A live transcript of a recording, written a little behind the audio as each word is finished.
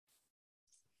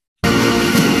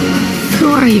Who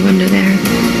are you under there?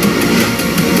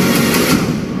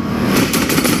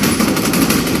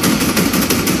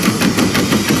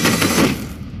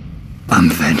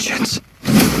 I'm vengeance.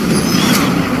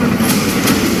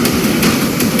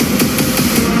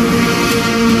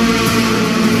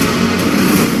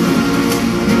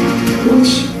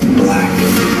 What's black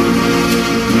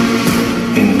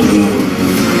and blue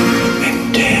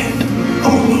and dead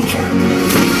all over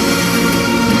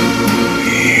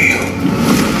you?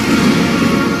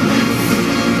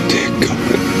 Dear God.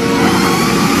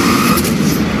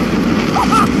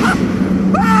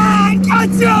 I got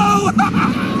you!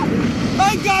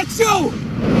 I got you!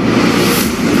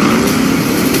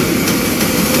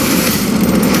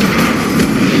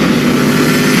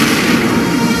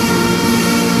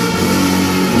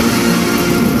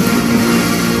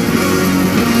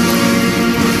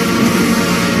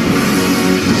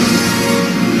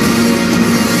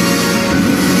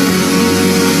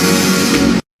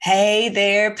 Hey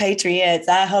there, Patriots.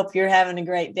 I hope you're having a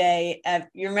great day.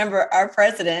 You remember our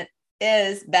president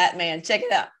is Batman. Check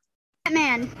it out.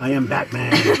 Batman. I am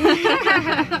Batman.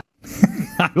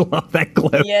 I love that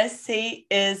clip. Yes, he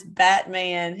is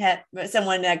Batman.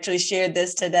 Someone actually shared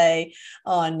this today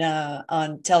on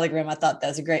Telegram. I thought that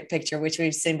was a great picture, which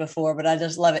we've seen before, but I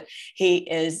just love it. He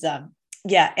is,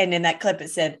 yeah. And in that clip, it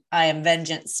said, I am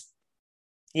vengeance.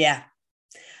 Yeah.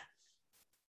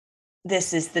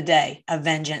 This is the day of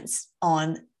vengeance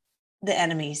on the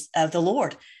enemies of the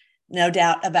Lord. No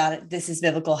doubt about it. This is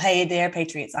biblical. Hey there,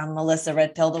 Patriots. I'm Melissa,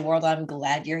 Red Pill the World. I'm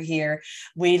glad you're here.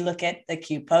 We look at the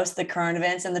Q posts, the current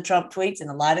events, and the Trump tweets in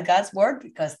the light of God's word,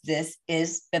 because this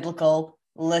is biblical,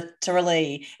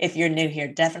 literally. If you're new here,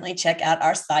 definitely check out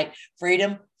our site,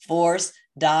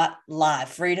 freedomforce.live,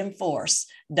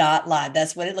 freedomforce.live.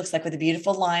 That's what it looks like, with a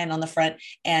beautiful lion on the front.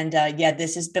 And yeah,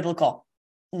 this is biblical.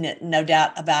 No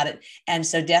doubt about it. And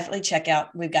so definitely check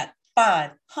out, we've got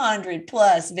 500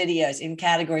 plus videos in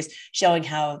categories showing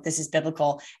how this is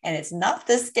biblical. And it's not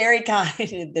the scary kind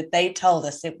that they told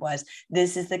us it was.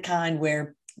 This is the kind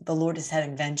where the Lord is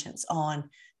having vengeance on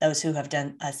those who have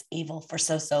done us evil for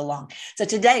so long. So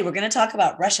today we're going to talk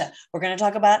about Russia. We're going to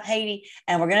talk about Haiti,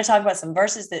 and we're going to talk about some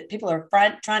verses that people are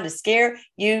trying to scare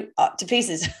you to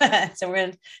pieces. So we're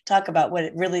going to talk about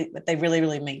what they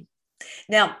really mean.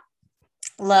 Now,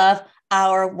 love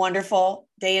our wonderful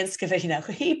Dan Scavino.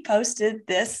 He posted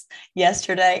this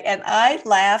yesterday, and I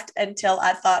laughed until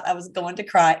I thought I was going to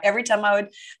cry. Every time I would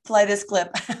play this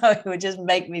clip, it would just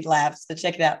make me laugh. So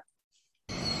check it out.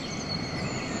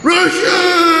 Russia!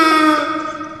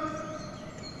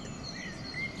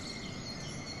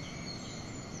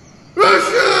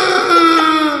 Russia!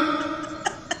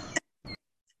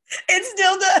 It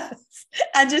still does.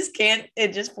 I just can't.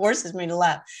 It just forces me to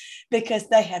laugh, because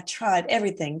they have tried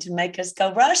everything to make us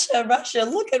go, Russia, Russia,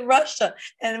 look at Russia.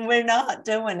 And we're not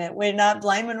doing it. We're not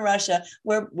blaming Russia.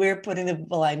 We're putting the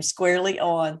blame squarely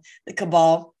on the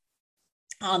cabal,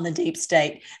 on the deep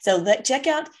state. So check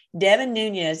out Devin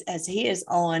Nunes as he is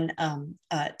on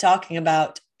talking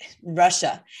about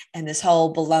Russia and this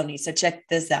whole baloney. So check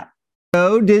this out.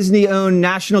 Disney-owned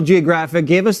National Geographic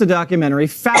gave us the documentary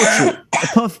Fauci, a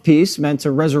puff piece meant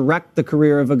to resurrect the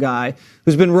career of a guy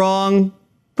who's been wrong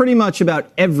pretty much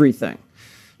about everything.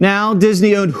 Now,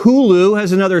 Disney-owned Hulu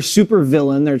has another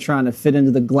supervillain they're trying to fit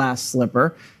into the glass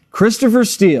slipper, Christopher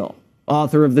Steele,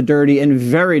 author of the dirty and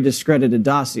very discredited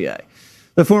Dossier.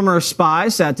 The former spy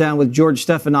sat down with George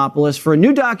Stephanopoulos for a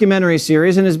new documentary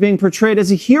series and is being portrayed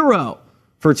as a hero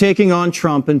for taking on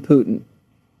Trump and Putin.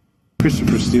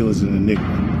 Christopher Steele is an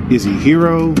enigma. Is he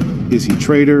hero? Is he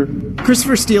traitor?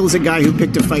 Christopher Steele is a guy who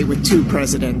picked a fight with two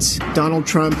presidents, Donald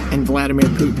Trump and Vladimir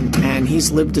Putin, and he's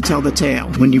lived to tell the tale.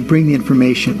 When you bring the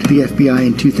information to the FBI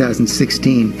in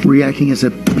 2016, were you acting as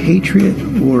a patriot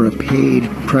or a paid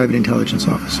private intelligence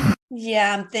officer?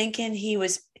 Yeah, I'm thinking he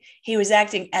was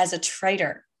acting as a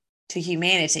traitor to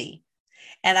humanity.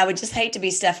 And I would just hate to be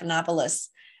Stephanopoulos,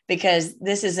 because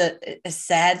this is a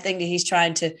sad thing that he's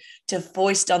trying to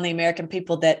foist on the American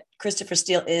people, that Christopher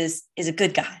Steele is a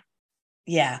good guy.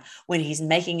 Yeah, when he's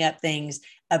making up things,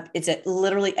 it's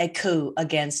literally a coup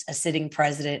against a sitting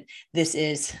president. This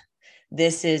is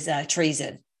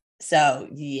treason. So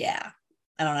yeah,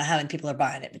 I don't know how many people are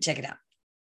buying it, but check it out.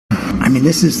 I mean,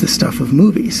 this is the stuff of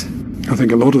movies. I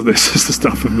think a lot of this is the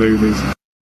stuff of movies.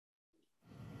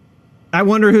 I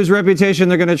wonder whose reputation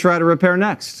they're going to try to repair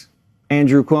next.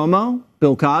 Andrew Cuomo,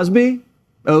 Bill Cosby,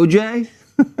 OJ.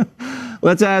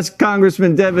 Let's ask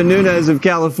Congressman Devin Nunes of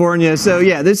California. So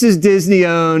yeah, this is Disney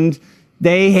owned.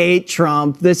 They hate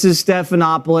Trump. This is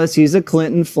Stephanopoulos. He's a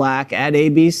Clinton flack at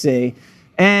ABC.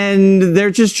 And they're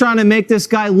just trying to make this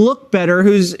guy look better,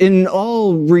 who's in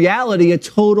all reality a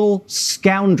total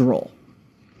scoundrel.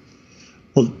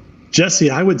 Well, Jesse,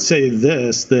 I would say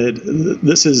that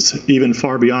this is even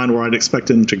far beyond where I'd expect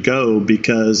him to go,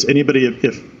 because anybody,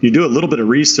 if you do a little bit of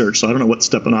research, so I don't know what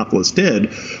Stephanopoulos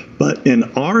did, but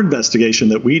in our investigation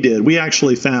that we did, we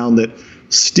actually found that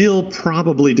Steele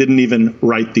probably didn't even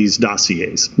write these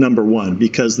dossiers, number one,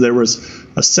 because there was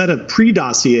a set of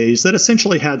pre-dossiers that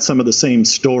essentially had some of the same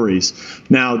stories.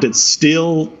 Now, did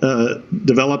Steele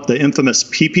develop the infamous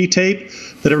PP tape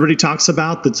that everybody talks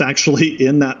about that's actually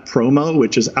in that promo,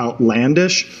 which is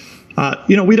outlandish?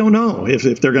 We don't know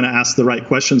if they're going to ask the right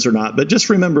questions or not. But just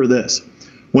remember this.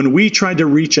 When we tried to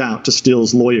reach out to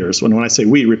Steele's lawyers, when I say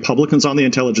we, Republicans on the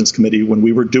Intelligence Committee, when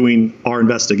we were doing our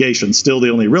investigation, still the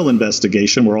only real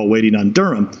investigation, we're all waiting on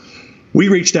Durham, we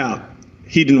reached out.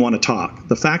 He didn't want to talk.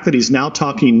 The fact that he's now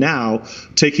talking now,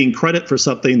 taking credit for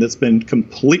something that's been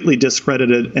completely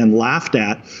discredited and laughed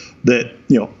at, that,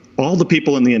 all the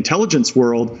people in the intelligence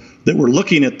world that were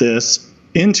looking at this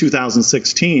in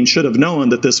 2016 should have known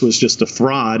that this was just a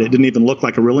fraud. It didn't even look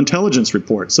like a real intelligence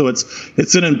report. So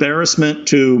it's an embarrassment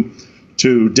to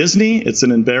Disney. It's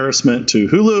an embarrassment to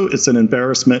Hulu. It's an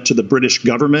embarrassment to the British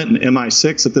government and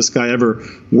MI6 that this guy ever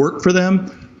worked for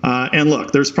them. And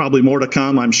look, there's probably more to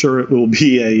come. I'm sure it will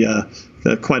be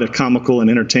quite a comical and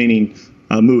entertaining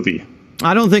movie.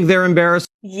 I don't think they're embarrassed.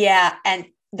 Yeah, and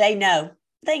they know.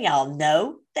 They all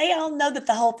know. They all know that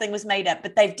the whole thing was made up,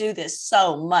 but they do this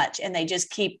so much, and they just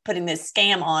keep putting this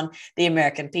scam on the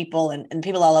American people and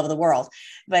people all over the world.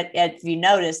 But if you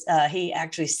notice, he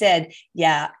actually said,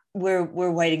 yeah, we're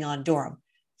waiting on Durham.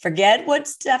 Forget what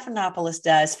Stephanopoulos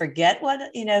does, forget what,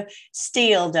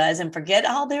 Steele does, and forget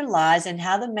all their lies and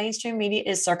how the mainstream media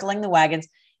is circling the wagons,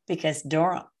 because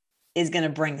Durham is going to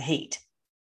bring the heat.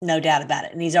 No doubt about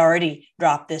it. And he's already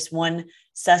dropped this one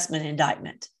Sussman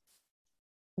indictment.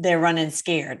 They're running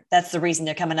scared. That's the reason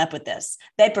they're coming up with this.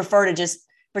 They prefer to just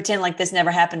pretend like this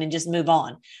never happened and just move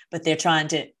on, but they're trying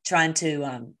to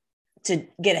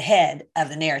get ahead of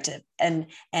the narrative and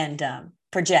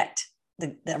project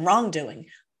the wrongdoing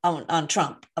on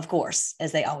Trump, of course,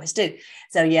 as they always do.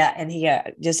 So yeah, and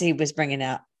he was bringing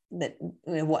out that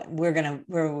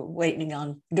we're waiting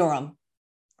on Durham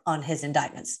on his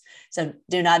indictments. So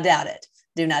do not doubt it.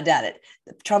 Do not doubt it.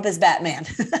 Trump is Batman.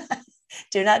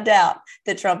 Do not doubt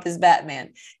that Trump is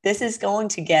Batman. This is going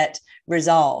to get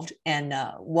resolved, and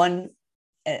at one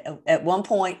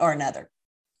point or another.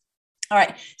 All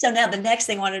right. So now the next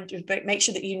thing I wanted to make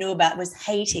sure that you knew about was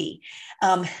Haiti.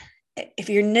 If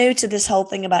you're new to this whole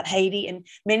thing about Haiti, and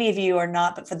many of you are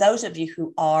not, but for those of you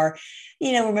who are,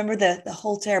 remember the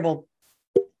whole terrible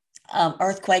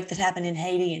earthquake that happened in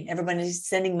Haiti, and everybody's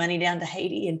sending money down to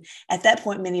Haiti. And at that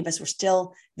point, many of us were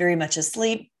still very much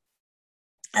asleep.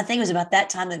 I think it was about that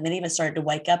time that many of us started to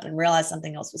wake up and realize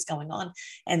something else was going on.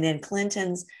 And then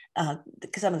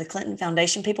some of the Clinton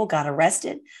Foundation people got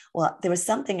arrested. Well, there was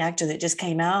something actually that just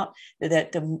came out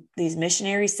that these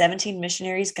missionaries, 17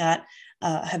 missionaries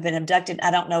have been abducted.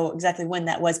 I don't know exactly when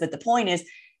that was, but the point is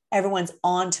everyone's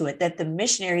onto it, that the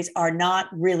missionaries are not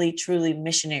really truly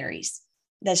missionaries.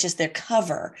 That's just their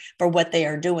cover for what they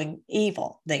are doing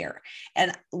evil there.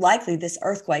 And likely this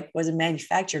earthquake was a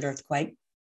manufactured earthquake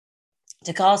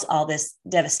to cause all this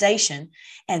devastation,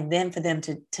 and then for them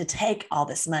to take all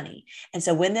this money. And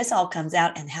so when this all comes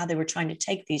out and how they were trying to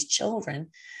take these children,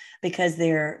 because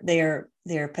their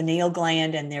pineal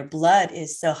gland and their blood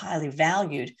is so highly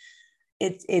valued,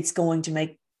 it's going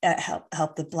to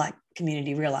help the Black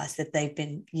community realize that they've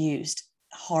been used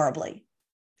horribly.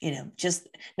 Just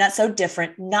not so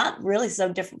different, not really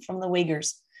so different from the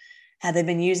Uyghurs, how they've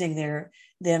been using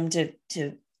them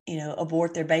to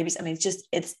abort their babies. I mean,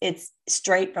 it's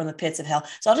straight from the pits of hell.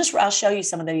 So I'll show you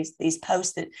some of these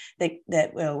posts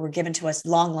that were given to us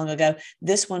long ago.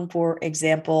 This one, for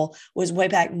example, was way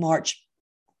back March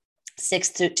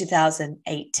 6th,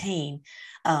 2018.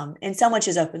 And so much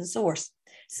is open source.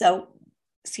 So,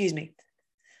 excuse me.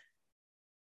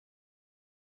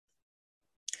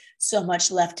 So much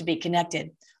left to be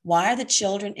connected. Why are the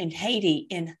children in Haiti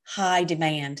in high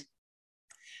demand?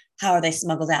 How are they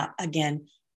smuggled out? Again,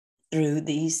 through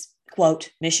these,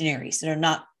 quote, missionaries that are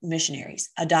not missionaries,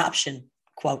 adoption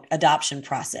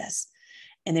process.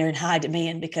 And they're in high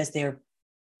demand because of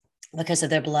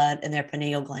their blood and their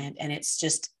pineal gland. And it's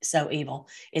just so evil.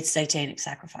 It's satanic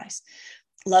sacrifice.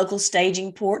 Local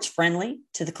staging ports friendly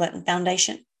to the Clinton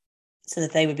Foundation so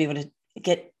that they would be able to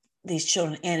get these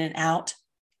children in and out.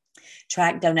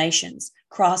 Track donations,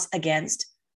 cross against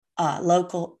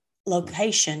local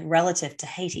location relative to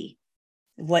Haiti.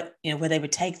 Where they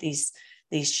would take these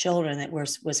these children that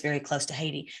was very close to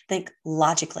Haiti. Think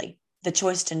logically. The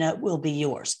choice to know will be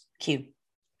yours. Q.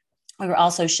 We were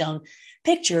also shown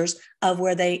pictures of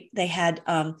where they had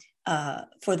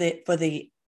for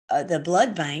the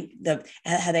blood bank,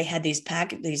 how they had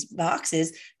these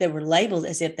boxes that were labeled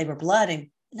as if they were blood, and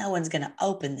no one's going to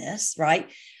open this, right?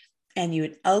 And you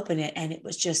would open it, and it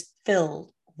was just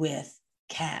filled with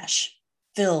cash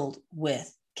that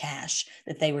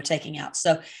they were taking out.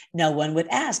 So no one would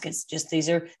ask. It's just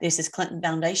this is Clinton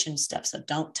Foundation stuff. So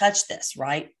don't touch this,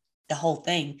 right? The whole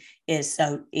thing is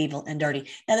so evil and dirty.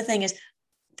 Now the thing is,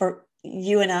 for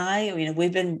you and I,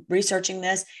 we've been researching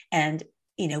this, and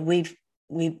we've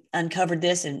uncovered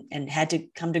this and had to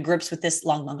come to grips with this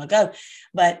long ago.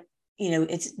 But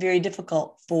it's very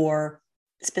difficult for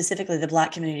specifically the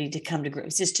Black community to come to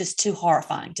grips. It's just too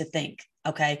horrifying to think,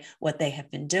 okay, what they have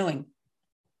been doing.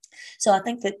 So I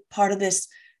think that part of this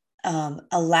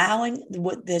allowing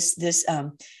what this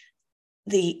to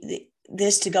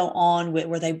go on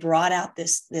where they brought out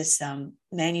this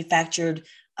manufactured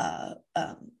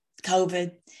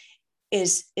COVID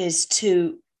is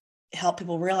to help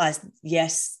people realize,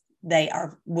 yes, they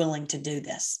are willing to do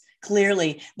this.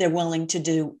 Clearly, they're willing to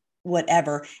do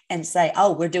whatever and say,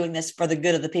 oh, we're doing this for the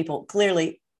good of the people.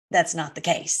 Clearly, that's not the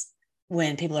case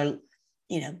when people are,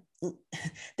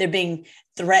 they're being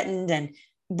threatened and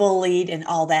bullied and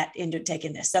all that into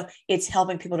taking this. So it's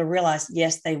helping people to realize,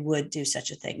 yes, they would do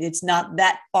such a thing. It's not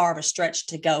that far of a stretch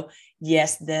to go,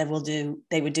 yes, they would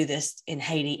do this in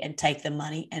Haiti and take the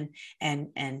money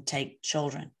and take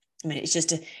children. I mean, it's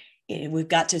just we've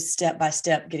got to step by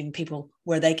step getting people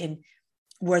where they can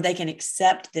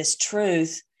accept this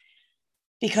truth,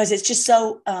 because it's just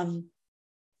so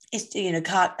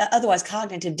otherwise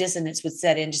cognitive dissonance would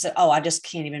set in. Just say, oh, I just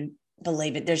can't even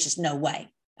believe it. There's just no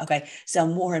way. Okay. So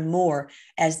more and more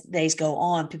as days go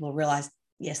on, people realize,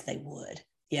 yes, they would.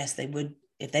 Yes, they would.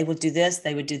 If they would do this,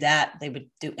 they would do that. They would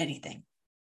do anything.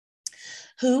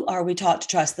 Who are we taught to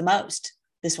trust the most?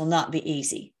 This will not be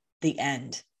easy. The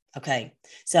end. Okay.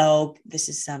 So this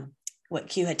is what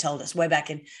Q had told us way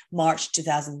back in March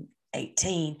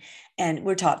 2018. And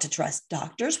we're taught to trust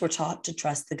doctors. We're taught to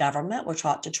trust the government. We're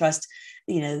taught to trust,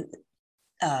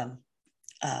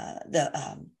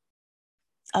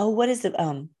 what is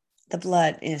the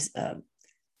blood is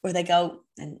where they go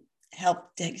and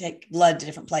help take blood to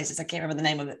different places. I can't remember the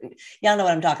name of it. Y'all know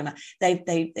what I'm talking about.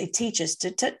 They teach us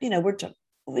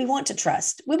we want to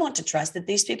trust. We want to trust that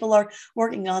these people are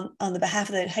working on the behalf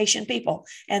of the Haitian people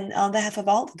and on behalf of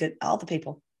all the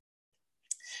people.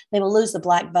 They will lose the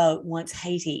Black vote once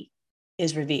Haiti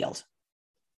is revealed.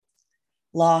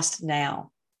 Lost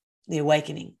now, the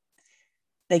awakening.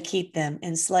 They keep them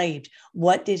enslaved.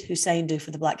 What did Hussein do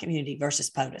for the Black community versus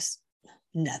POTUS?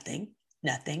 Nothing.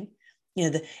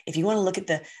 If you want to look at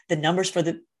the numbers for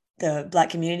the Black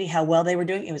community, how well they were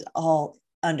doing, it was all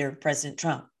under President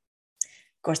Trump.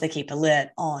 Of course, they keep a lid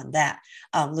on that.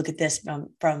 Look at this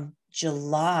from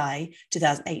July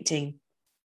 2018,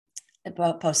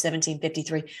 post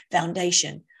 1753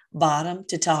 foundation, bottom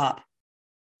to top.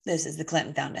 This is the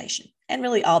Clinton Foundation, and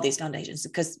really all these foundations,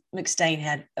 because McStain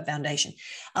had a foundation,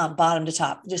 bottom to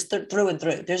top, just through and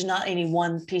through. There's not any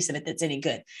one piece of it that's any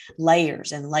good.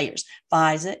 Layers and layers.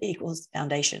 FISA equals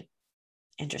foundation.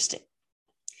 Interesting.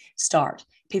 Start.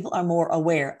 People are more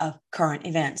aware of current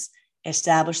events.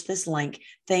 Establish this link.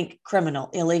 Think criminal,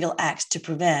 illegal acts to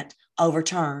prevent,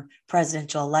 overturn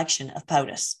presidential election of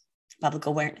POTUS. Public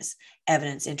awareness.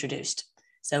 Evidence introduced.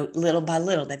 So little by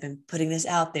little, they've been putting this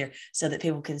out there so that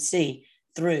people can see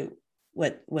through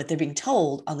what they're being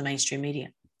told on the mainstream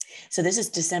media. So this is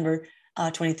December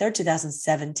 23rd,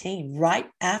 2017, right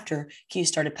after Q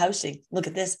started posting. Look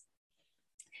at this.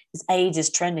 This AIDS is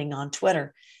trending on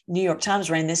Twitter. New York Times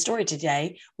ran this story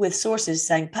today with sources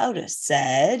saying POTUS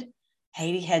said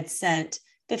Haiti had sent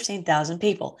 15,000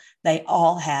 people. They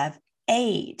all have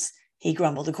AIDS. He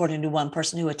grumbled, according to one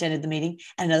person who attended the meeting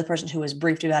and another person who was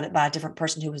briefed about it by a different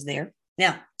person who was there.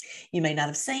 Now, you may not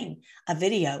have seen a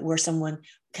video where someone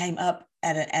came up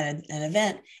at an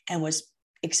event and was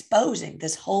exposing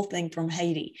this whole thing from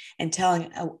Haiti and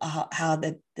telling how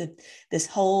this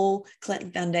whole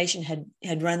Clinton Foundation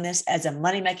had run this as a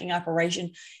money-making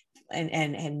operation,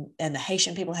 and the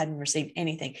Haitian people hadn't received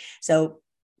anything. So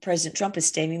President Trump is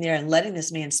standing there and letting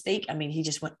this man speak. I mean, he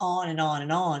just went on and on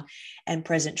and on. And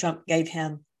President Trump gave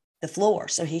him the floor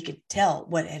so he could tell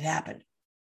what had happened.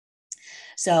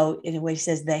 So in a way, he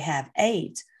says they have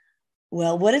AIDS.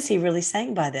 Well, what is he really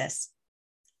saying by this?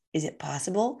 Is it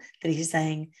possible that he's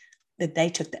saying that they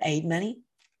took the aid money?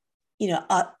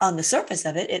 On the surface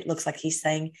of it, it looks like he's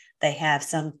saying they have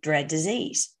some dread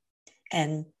disease.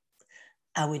 And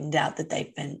I wouldn't doubt that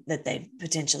they've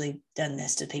potentially done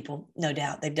this to people. No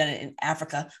doubt they've done it in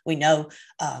Africa. We know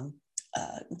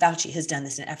Fauci has done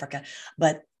this in Africa,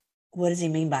 but what does he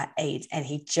mean by AIDS? And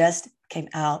he just came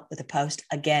out with a post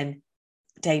again,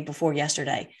 day before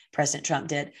yesterday. President Trump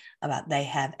did about they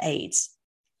have AIDS.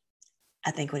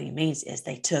 I think what he means is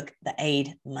they took the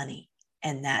aid money,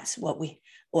 and that's what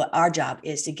our job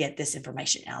is, to get this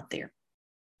information out there.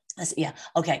 Yeah.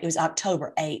 Okay. It was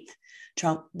October 8th.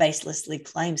 Trump baselessly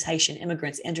claims Haitian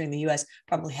immigrants entering the U.S.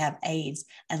 probably have AIDS,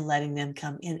 and letting them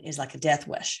come in is like a death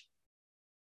wish.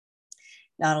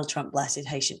 Donald Trump blasted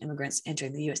Haitian immigrants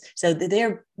entering the U.S. So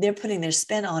they're putting their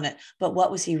spin on it. But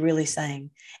what was he really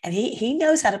saying? And he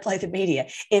knows how to play the media.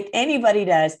 If anybody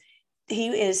does, he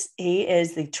is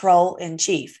the troll in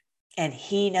chief, and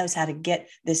he knows how to get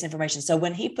this information. So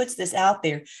when he puts this out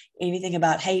there, anything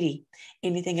about Haiti,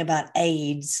 anything about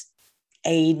AIDS,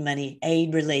 aid money,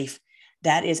 aid relief,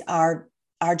 that is our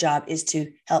job, is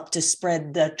to help to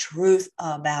spread the truth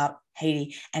about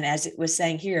Haiti. And as it was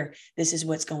saying here, this is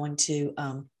what's going to,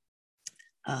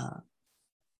 let's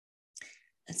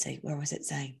see, where was it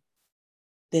saying?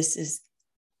 This is,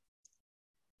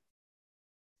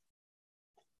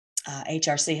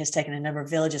 HRC has taken a number of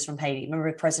villages from Haiti.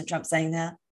 Remember President Trump saying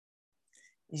that?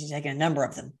 He's taken a number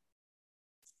of them.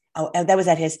 Oh, that was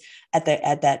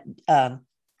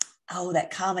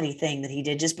that comedy thing that he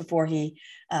did just before the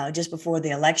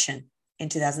election in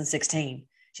 2016.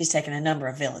 She's taken a number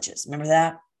of villages. Remember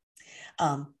that?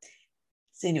 So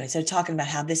anyway, so talking about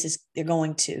how this is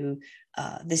going to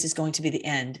be the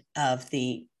end of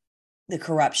the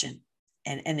corruption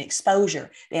and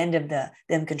exposure, the end of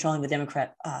them controlling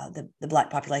the Black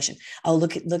population. Oh,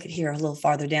 look at here a little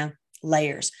farther down.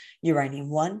 Layers: Uranium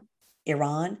One,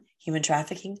 Iran, human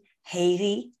trafficking,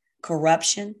 Haiti,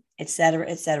 corruption, et cetera,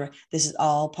 et cetera. This is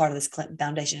all part of this Clinton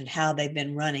Foundation and how they've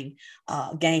been running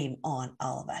a game on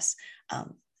all of us.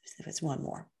 If it's one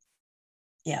more.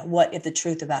 Yeah. What if the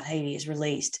truth about Haiti is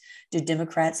released? Do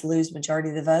Democrats lose majority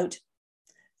of the vote?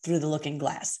 Through the looking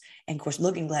glass. And of course,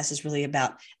 looking glass is really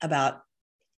about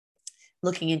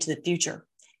looking into the future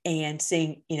and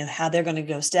seeing, how they're going to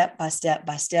go step by step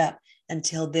by step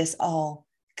until this all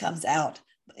comes out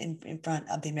in front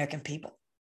of the American people.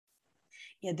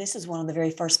 Yeah, this is one of the very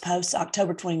first posts,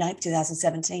 October 29th,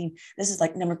 2017. This is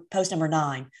like post number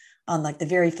 9 on like the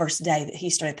very first day that he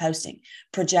started posting.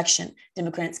 Projection: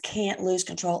 Democrats can't lose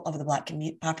control over the Black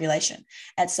population.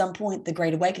 At some point, the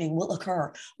Great Awakening will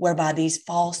occur, whereby these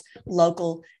false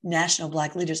local national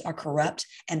Black leaders are corrupt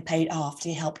and paid off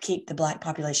to help keep the Black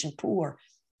population poor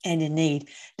and in need.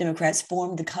 Democrats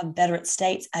formed the Confederate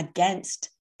States against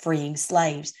freeing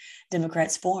slaves.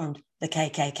 Democrats formed the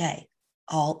KKK.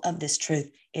 All of this truth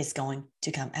is going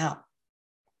to come out.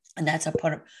 And that's a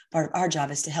part of our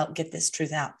job, is to help get this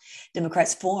truth out.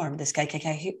 Democrats formed this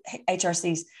KKK.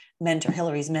 HRC's mentor,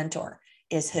 Hillary's mentor,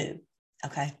 is who?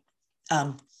 Okay.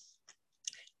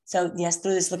 So yes,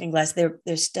 through this looking glass, they're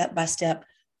step by step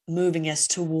moving us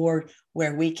toward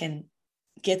where we can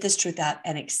get this truth out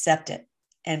and accept it.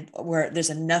 And where there's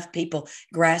enough people,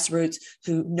 grassroots,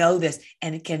 who know this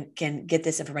and can get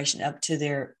this information up to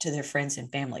their friends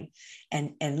and family,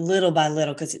 and little by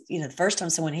little, because the first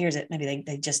time someone hears it, maybe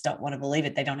they just don't want to believe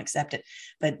it, they don't accept it,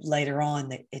 but later on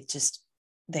they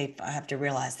have to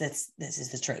realize this is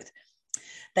the truth.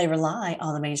 They rely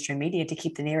on the mainstream media to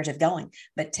keep the narrative going,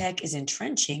 but tech is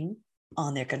entrenching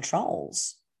on their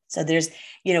controls. So there's,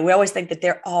 we always think that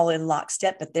they're all in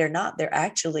lockstep, but they're not. They're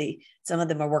actually, some of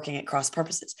them are working at cross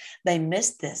purposes. They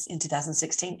missed this in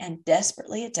 2016 and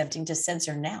desperately attempting to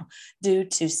censor now due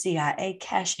to CIA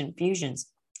cash infusions.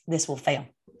 This will fail.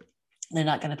 They're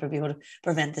not going to be able to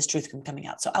prevent this truth from coming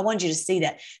out. So I wanted you to see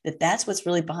that's what's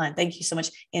really behind. Thank you so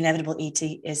much. Inevitable ET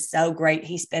is so great.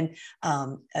 He's been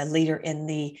a leader in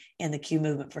the Q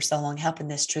movement for so long, helping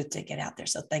this truth to get out there.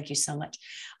 So thank you so much.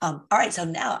 All right. So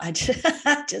now I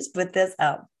just put this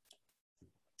up.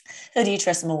 Who do you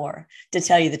trust more to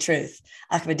tell you the truth,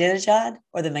 Ahmadinejad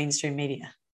or the mainstream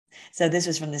media? So this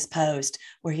was from this post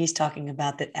where he's talking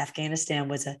about that Afghanistan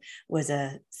was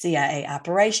a CIA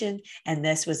operation, and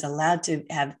this was allowed to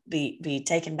be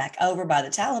taken back over by the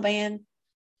Taliban.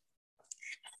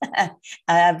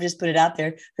 I've just put it out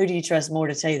there. Who do you trust more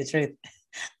to tell you the truth?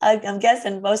 I'm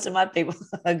guessing most of my people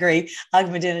agree,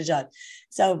 Ahmadinejad.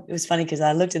 So it was funny because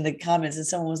I looked in the comments and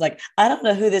someone was like, I don't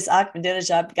know who this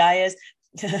Ahmadinejad guy is,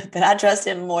 but I trust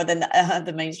him more than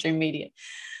the mainstream media.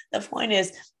 The point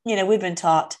is, we've been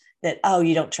taught that,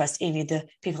 you don't trust any of the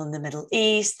people in the Middle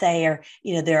East. They're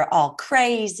all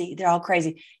crazy. They're all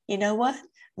crazy. You know what?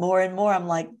 More and more, I'm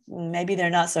like, maybe they're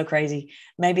not so crazy.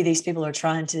 Maybe these people are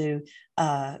trying to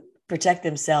protect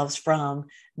themselves from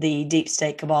the deep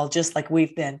state cabal, just like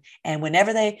we've been. And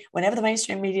whenever the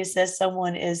mainstream media says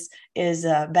someone is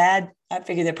bad, I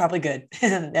figure they're probably good.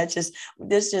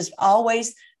 This just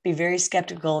always be very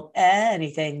skeptical of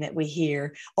anything that we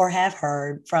hear or have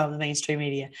heard from the mainstream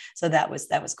media. So that was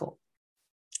cool.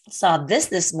 Saw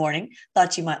this morning,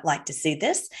 thought you might like to see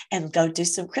this and go do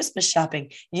some Christmas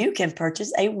shopping. You can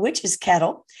purchase a witch's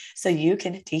kettle so you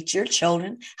can teach your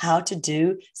children how to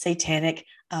do satanic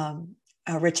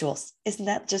rituals. Isn't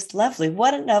that just lovely?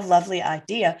 What a lovely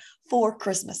idea for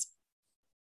Christmas.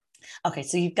 Okay,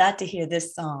 so you've got to hear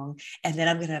this song, and then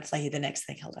I'm going to play you the next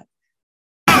thing. Hold on.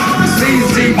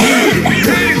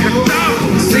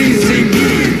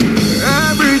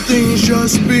 Everything's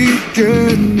just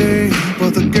beginning for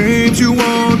the games you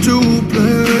want to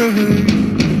play.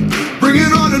 Bring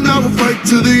it on and I will fight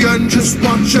to the end. Just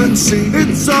watch and see.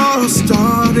 It's all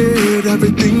started,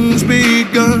 everything's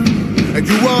begun, and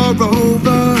you are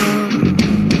over.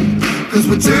 'Cause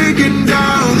we're taking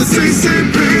down the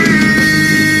CCP.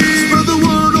 Spread the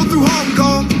word all through Hong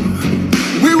Kong.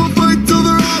 We will fight till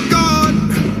they're all gone.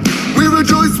 We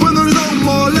rejoice when there's no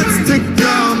more. Let's take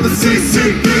down the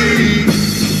CCP.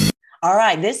 All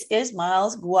right, this is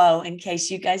Miles Guo. In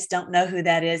case you guys don't know who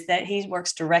that is, that he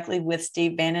works directly with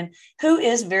Steve Bannon, who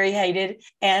is very hated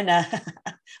and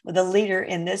the leader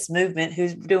in this movement,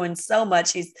 who's doing so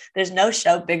much. There's no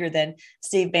show bigger than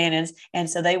Steve Bannon's, and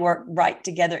so they work right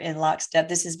together in lockstep.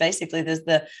 This is basically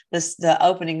the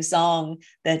opening song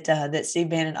that Steve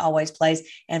Bannon always plays,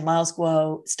 and Miles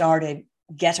Guo started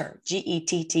Gettr,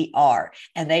 Gettr,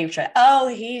 and they try,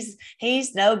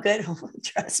 he's no good.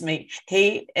 Trust me,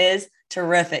 he is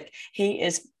terrific. He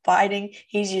is fighting.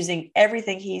 He's using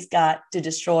everything he's got to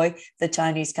destroy the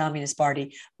Chinese Communist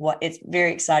Party. It's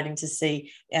very exciting to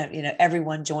see,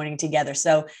 everyone joining together.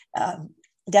 So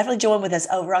definitely join with us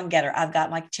over on Gettr. I've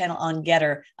got my channel on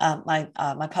Gettr,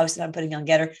 my post that I'm putting on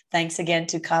Gettr. Thanks again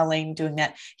to Colleen doing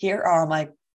that. Here are my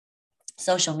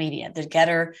social media, the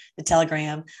Gettr, the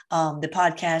Telegram, the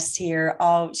podcasts here.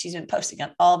 She's been posting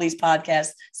on all these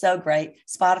podcasts. So great.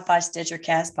 Spotify, Stitcher,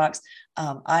 Castbox,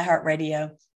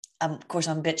 iHeartRadio. Of course,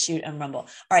 on BitChute and Rumble. All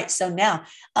right. So now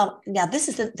this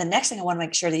is the next thing I want to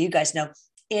make sure that you guys know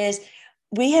is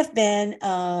we have been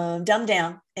dumbed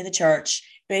down in the church.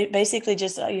 Basically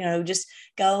just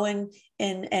go and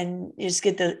just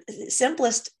get the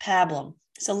simplest pablum.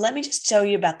 So let me just tell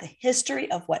you about the history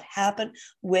of what happened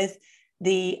with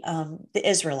the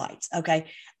Israelites. Okay.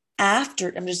 I'm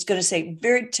just going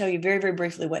to tell you very, very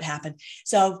briefly what happened.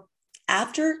 So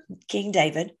after King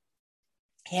David,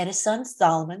 he had his son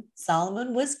Solomon.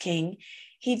 Solomon was king.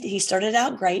 He started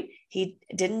out great. He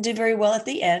didn't do very well at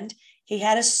the end. He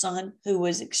had a son who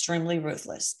was extremely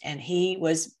ruthless, and he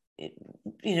was,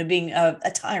 being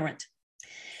a tyrant.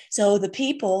 So the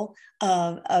people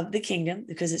of the kingdom,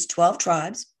 because it's 12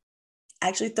 tribes,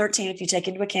 actually 13 if you take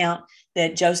into account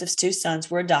that Joseph's two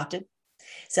sons were adopted.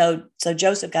 So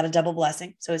Joseph got a double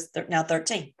blessing. So it's now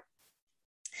 13.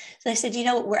 So they said,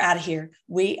 we're out of here.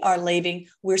 We are leaving.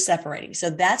 We're separating. So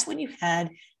that's when you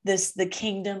had the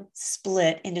kingdom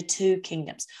split into two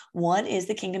kingdoms. One is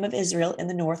the kingdom of Israel in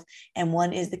the north, and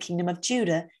one is the kingdom of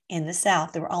Judah in the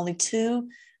south. There were only two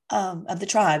of the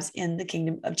tribes in the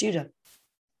kingdom of Judah.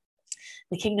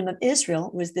 The kingdom of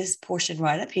Israel was this portion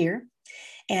right up here.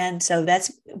 And so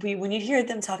when you hear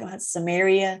them talking about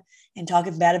Samaria and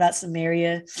talking bad about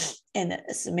Samaria and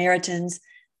the Samaritans,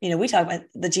 we talk about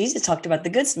Jesus talked about the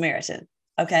Good Samaritan.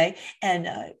 Okay.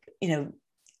 And,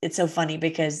 it's so funny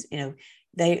because,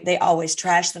 they always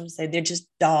trash them, say they're just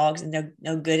dogs and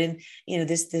no good. And,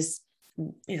 this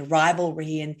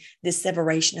rivalry and this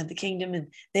separation of the kingdom,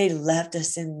 and they left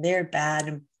us and they're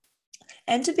bad.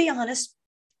 And to be honest,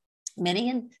 many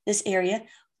in this area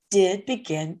did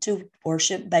begin to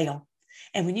worship Baal.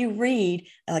 And when you read,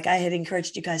 like I had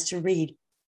encouraged you guys to read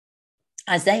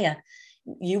Isaiah,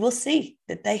 you will see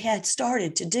that they had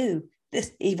started to do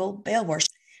this evil Baal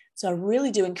worship. So I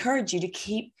really do encourage you to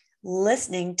keep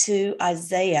listening to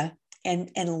Isaiah and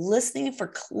listening for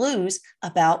clues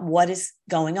about what is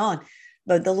going on.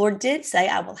 But the Lord did say,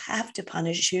 I will have to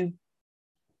punish you.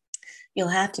 You'll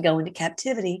have to go into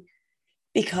captivity,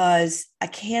 because I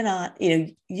cannot,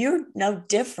 you're no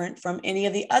different from any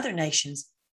of the other nations.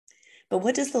 But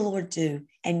what does the Lord do?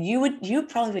 And you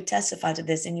probably would testify to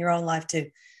this in your own life too,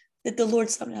 that the Lord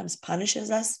sometimes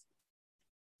punishes us.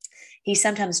 He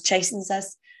sometimes chastens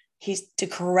us. He's to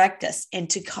correct us and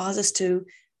to cause us to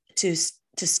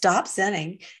stop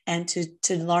sinning and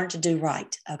to learn to do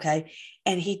right. Okay.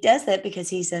 And he does that because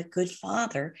he's a good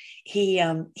father. He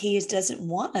doesn't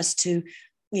want us to,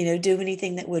 do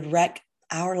anything that would wreck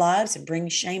our lives and bring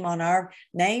shame on our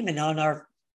name and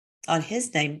on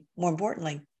his name, more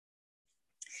importantly.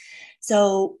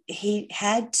 So he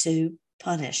had to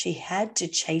punish, he had to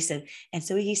chasten. And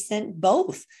so he sent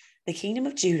both the kingdom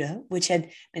of Judah, which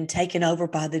had been taken over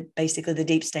by basically the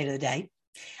deep state of the day,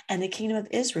 and the kingdom of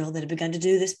Israel that had begun to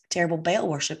do this terrible Baal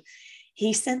worship.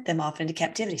 He sent them off into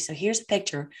captivity. So here's a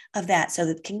picture of that. So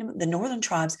the northern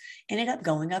tribes ended up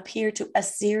going up here to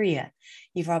Assyria.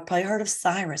 You've probably heard of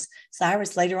Cyrus.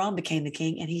 Cyrus later on became the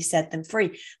king and he set them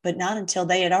free, but not until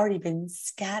they had already been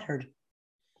scattered.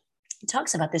 It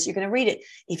talks about this. You're going to read it.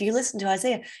 If you listen to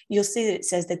Isaiah, you'll see that it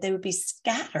says that they would be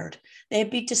scattered. They'd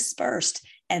be dispersed.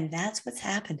 And that's what's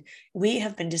happened. We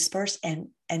have been dispersed, and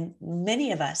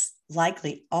many of us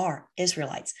likely are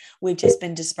Israelites. We've just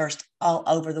been dispersed all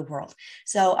over the world.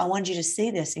 So I wanted you to see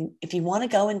this. And if you want to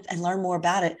go and learn more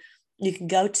about it, you can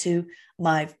go to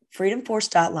my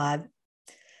freedomforce.live.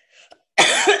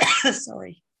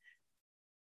 Sorry.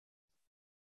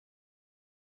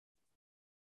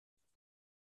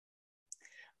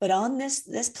 But on this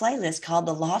playlist called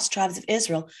The Lost Tribes of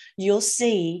Israel, you'll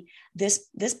see this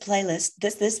playlist,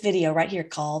 this video right here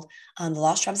called The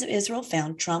Lost Tribes of Israel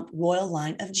Found Trump Royal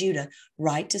Line of Judah,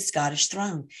 Right to Scottish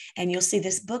Throne. And you'll see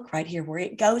this book right here where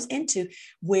it goes into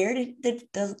where did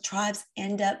the tribes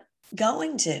end up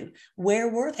going to? Where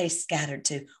were they scattered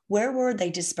to? Where were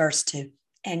they dispersed to?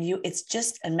 And it's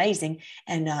just amazing.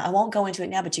 And I won't go into it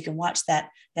now, but you can watch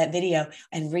that video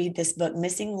and read this book,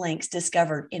 Missing Links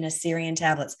Discovered in Assyrian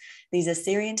Tablets. These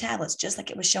Assyrian tablets, just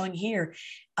like it was showing here,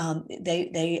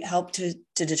 they help to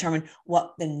determine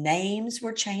what the names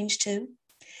were changed to,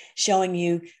 showing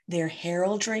you their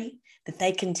heraldry, that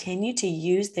they continue to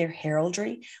use their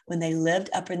heraldry when they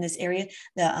lived up in this area.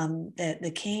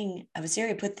 The king of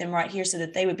Assyria put them right here so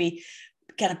that they would be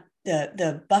kind of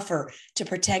the buffer to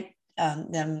protect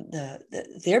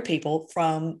their people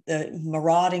from the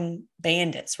marauding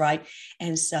bandits, right?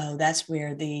 And so that's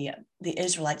where the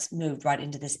Israelites moved right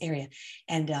into this area.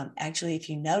 And actually, if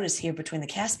you notice here between the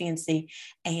Caspian Sea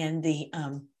and the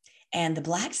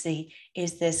Black Sea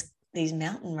is these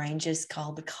mountain ranges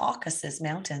called the Caucasus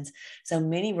Mountains. So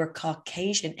many were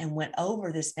Caucasian and went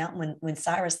over this mountain when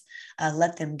Cyrus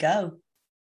let them go,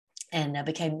 and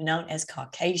became known as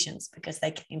Caucasians because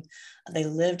they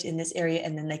lived in this area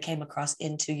and then they came across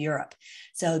into Europe.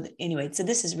 So anyway, so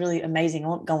this is really amazing. I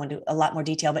won't go into a lot more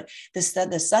detail, but the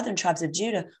southern tribes of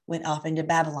Judah went off into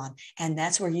Babylon. And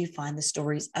that's where you find the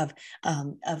stories of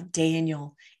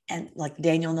Daniel, and like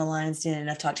Daniel in the lion's den.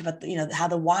 And I've talked about, how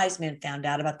the wise men found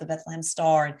out about the Bethlehem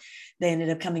star, and they ended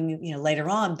up coming, later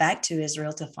on back to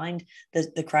Israel to find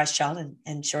the Christ child,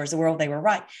 and sure as the world, they were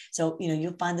right. So,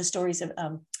 you'll find the stories of,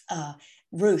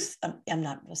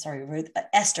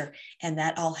 Esther, and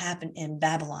that all happened in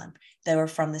Babylon. They were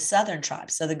from the southern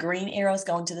tribes. So the green arrows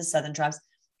going to the southern tribes,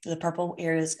 the purple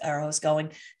arrows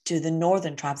going to the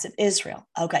northern tribes of Israel.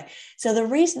 Okay, so the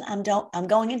reason I'm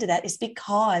going into that is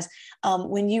because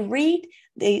when you read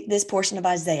this portion of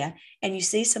Isaiah and you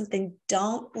see something,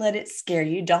 don't let it scare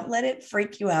you. Don't let it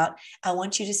freak you out. I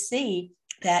want you to see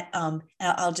that.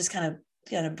 I'll just kind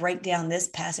of break down this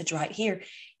passage right here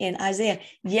in Isaiah.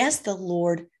 Yes, the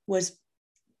Lord was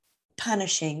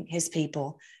punishing his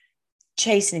people,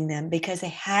 chastening them because they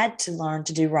had to learn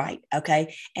to do right.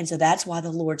 Okay. And so that's why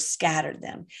the Lord scattered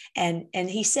them. And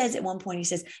he says at one point, he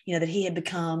says, that he had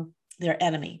become their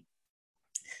enemy,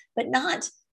 but not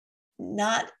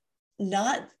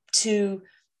to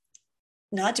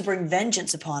bring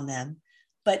vengeance upon them,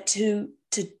 but to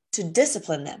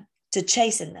discipline them, to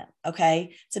chasten them.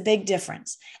 Okay. It's a big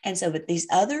difference. And so, but these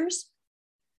others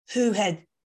who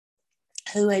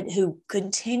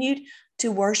continued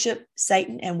to worship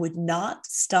Satan and would not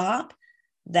stop,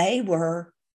 they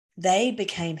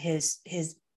became his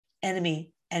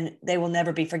enemy, and they will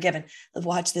never be forgiven.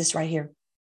 Watch this right here.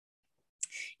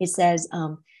 It says,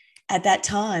 at that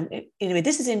time, anyway,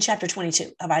 this is in chapter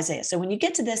 22 of Isaiah. So when you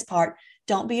get to this part,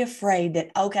 don't be afraid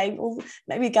that, okay, well,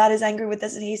 maybe God is angry with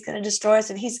us and he's going to destroy us.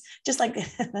 And he's just like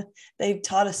they've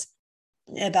taught us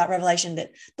about Revelation,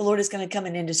 that the Lord is going to come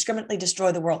and indiscriminately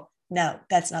destroy the world. No,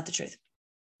 that's not the truth.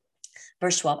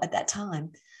 Verse 12, at that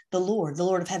time, the Lord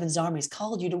of heaven's armies,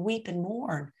 called you to weep and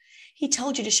mourn. He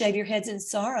told you to shave your heads in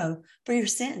sorrow for your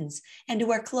sins and to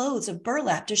wear clothes of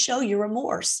burlap to show your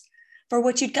remorse for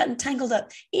what you'd gotten tangled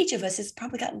up. Each of us has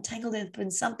probably gotten tangled up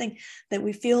in something that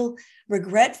we feel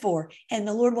regret for. And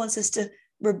the Lord wants us to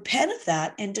repent of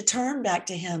that and to turn back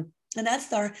to him. And that's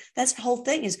the whole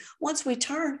thing, is once we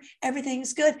turn,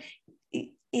 everything's good.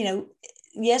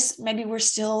 Yes, maybe we're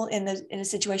still in a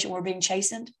situation where we're being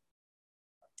chastened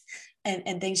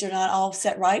and things are not all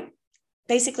set right.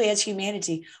 Basically, as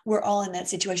humanity, we're all in that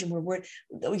situation where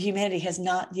humanity has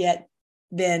not yet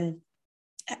been,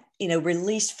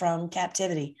 released from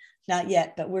captivity. Not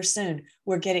yet, but we're soon.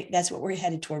 That's what we're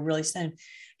headed toward really soon.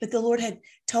 But the Lord had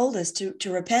told us to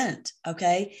repent,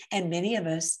 okay? And many of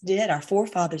us did. Our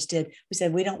forefathers did. We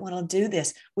said, we don't want to do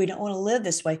this. We don't want to live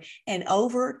this way. And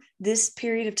over this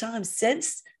period of time,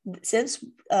 since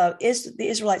the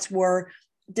Israelites were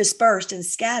dispersed and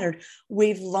scattered,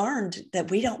 we've learned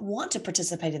that we don't want to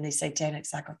participate in these satanic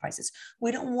sacrifices.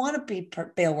 We don't want to be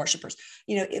Baal worshipers.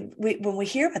 When we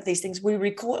hear about these things, we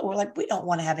recoil. We're like, we don't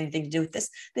want to have anything to do with this.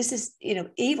 This is,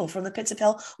 evil from the pits of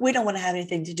hell. We don't want to have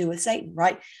anything to do with Satan,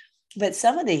 right? But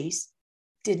some of these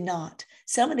did not.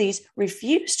 Some of these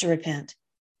refused to repent.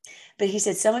 But he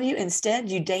said, some of you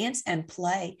instead, you dance and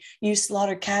play. You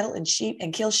slaughter cattle and sheep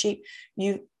and kill sheep.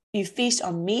 You feast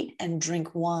on meat and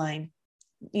drink wine.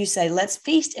 You say, let's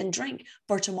feast and drink,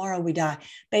 for tomorrow we die.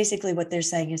 Basically, what it's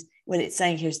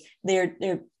saying here is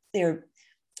they're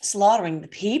slaughtering the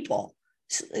people,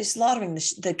 slaughtering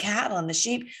the cattle and the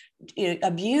sheep,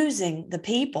 abusing the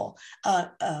people,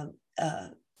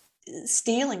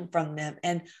 stealing from them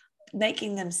and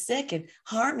making them sick and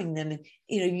harming them, and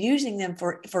using them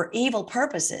for evil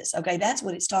purposes. Okay, that's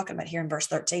what it's talking about here in verse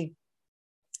 13.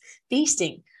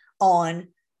 Feasting on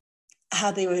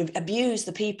how they would abuse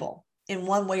the people in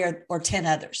one way or 10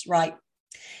 others, right?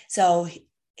 So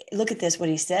look at this, what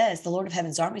he says. The Lord of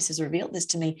heaven's armies has revealed this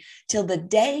to me. Till the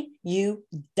day you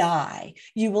die,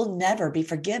 you will never be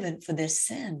forgiven for this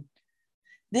sin.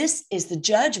 This is the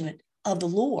judgment of the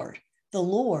Lord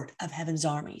of heaven's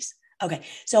armies. Okay,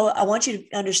 so I want you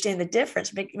to understand the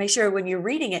difference. Make sure when you're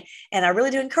reading it, and I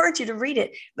really do encourage you to read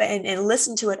it and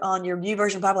listen to it on your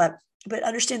YouVersion Bible app, but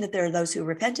understand that there are those who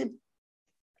repented,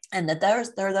 and that there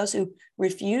are those who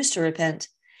refuse to repent,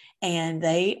 and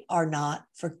they are not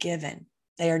forgiven.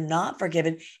 They are not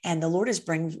forgiven, and the Lord is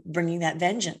bringing that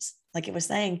vengeance, like it was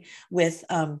saying with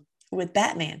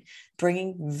Batman,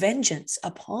 bringing vengeance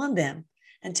upon them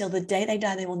until the day they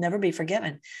die. They will never be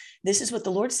forgiven. This is what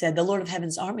the Lord said. The Lord of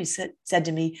heaven's army said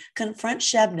to me, confront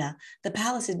Shebna, the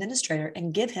palace administrator,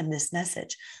 and give him this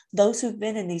message. Those who've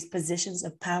been in these positions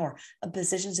of power,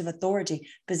 positions of authority,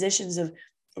 positions of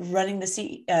running as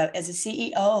a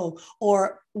CEO,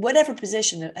 or whatever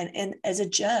position, and as a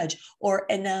judge, or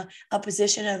in a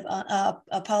position of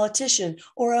a politician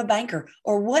or a banker,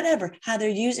 or whatever, how they're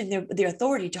using their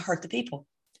authority to hurt the people.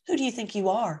 Who do you think you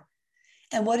are?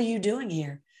 And what are you doing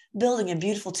here? Building a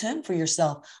beautiful tomb for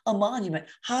yourself, a monument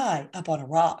high up on a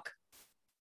rock.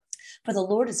 For the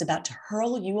Lord is about to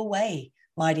hurl you away,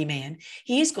 mighty man.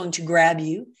 He is going to grab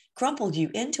you, crumple you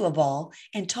into a ball,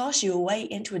 and toss you away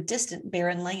into a distant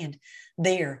barren land.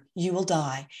 There you will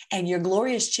die, and your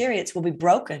glorious chariots will be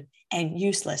broken and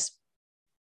useless.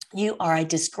 You are a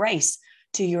disgrace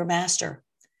to your master.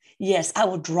 Yes, I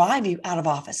will drive you out of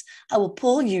office. I will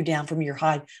pull you down from your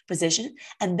high position,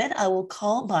 and then I will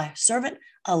call my servant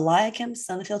Eliakim,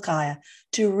 son of Hilkiah,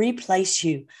 to replace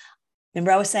you.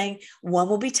 Remember, I was saying one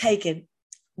will be taken,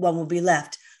 one will be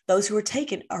left. Those who are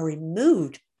taken are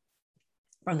removed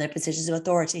from their positions of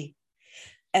authority.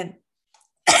 And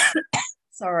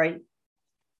sorry.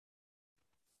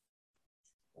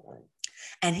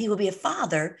 And he will be a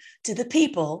father to the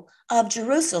people of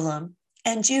Jerusalem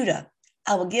and Judah.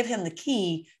 I will give him the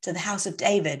key to the house of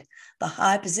David, the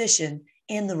high position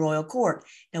in the royal court.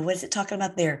 Now, what is it talking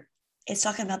about there? It's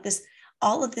talking about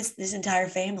all of this entire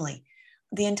family,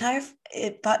 the entire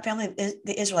family of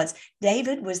the Israelites.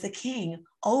 David was the king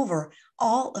over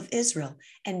all of Israel.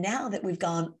 And now that we've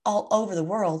gone all over the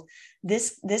world,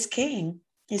 this king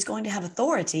is going to have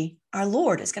authority. Our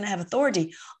Lord is going to have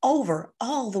authority over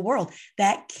all the world.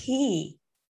 That key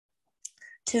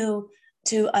to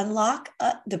unlock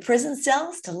the prison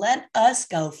cells, to let us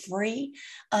go free,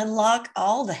 unlock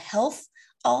all the health,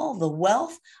 all the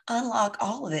wealth, unlock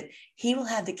all of it. He will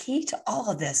have the key to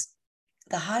all of this,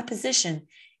 the high position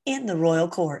in the royal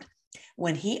court.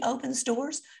 When he opens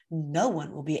doors, no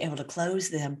one will be able to close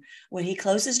them. When he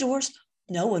closes doors,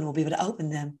 no one will be able to open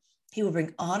them. He will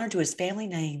bring honor to his family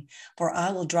name, for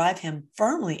I will drive him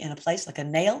firmly in a place like a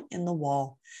nail in the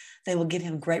wall. They will give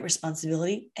him great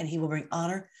responsibility, and he will bring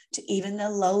honor to even the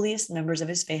lowliest members of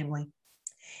his family.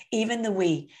 Even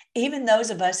those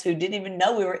of us who didn't even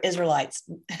know we were Israelites,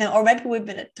 or maybe we've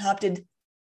been adopted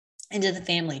into the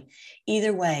family.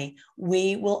 Either way,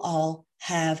 we will all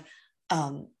have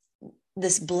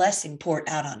this blessing poured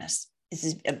out on us. This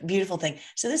is a beautiful thing.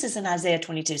 So this is in Isaiah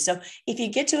 22. So if you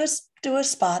get to a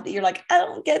spot that you're like, I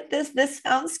don't get this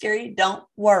sounds scary, don't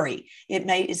worry.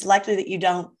 It's likely that you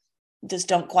don't just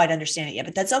don't quite understand it yet,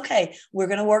 but that's okay. We're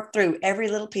going to work through every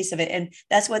little piece of it. And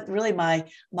that's what really my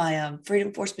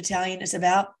Freedom Force Battalion is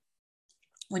about.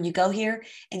 When you go here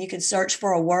and you can search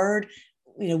for a word,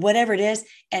 whatever it is,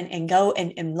 and go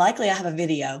and likely I have a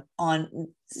video on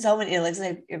so many, let's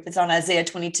say if it's on Isaiah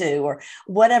 22 or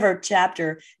whatever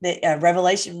chapter, the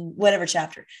Revelation, whatever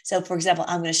chapter. So for example,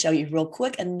 I'm going to show you real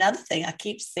quick another thing. I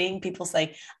keep seeing people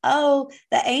say, oh,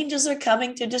 the angels are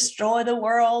coming to destroy the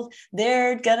world.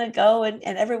 They're going to go and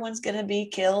everyone's going to be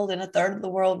killed and a third of the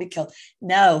world will be killed.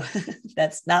 No,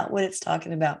 that's not what it's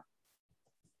talking about.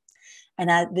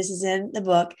 And this is in the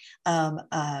book,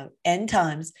 End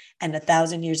Times and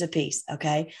 1,000 Years of Peace.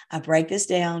 Okay. I break this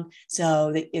down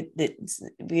so that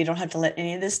you don't have to let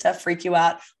any of this stuff freak you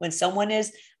out. When someone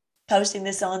is posting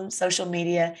this on social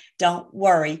media, don't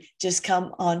worry, just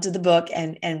come onto the book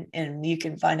and you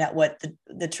can find out what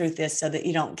the truth is so that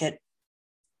you don't get,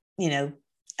 and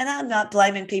I'm not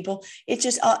blaming people. It's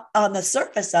just on the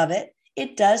surface of it,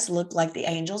 it does look like the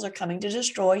angels are coming to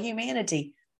destroy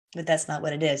humanity, but that's not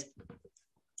what it is.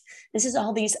 This is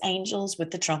all these angels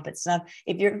with the trumpets. Now,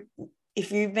 if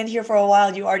you've been here for a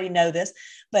while, you already know this,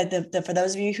 but for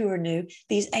those of you who are new,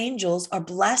 these angels are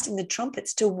blasting the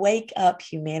trumpets to wake up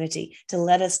humanity, to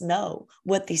let us know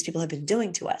what these people have been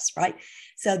doing to us, right?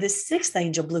 So the sixth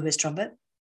angel blew his trumpet.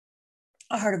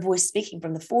 I heard a voice speaking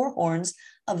from the four horns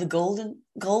of the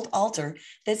gold altar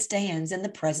that stands in the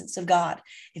presence of God.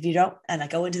 If you don't, and I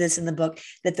go into this in the book,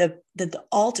 that the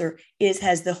altar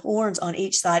has the horns on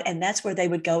each side, and that's where they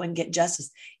would go and get justice.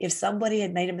 If somebody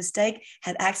had made a mistake,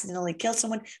 had accidentally killed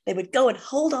someone, they would go and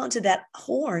hold on to that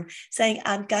horn saying,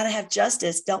 I've got to have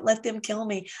justice. Don't let them kill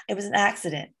me. It was an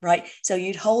accident, right? So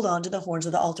you'd hold on to the horns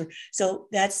of the altar. So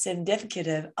that's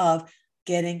indicative of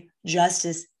getting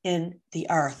justice in the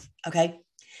earth. Okay.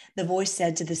 The voice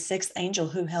said to the sixth angel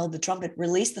who held the trumpet,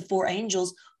 release the four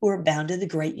angels who are bound to the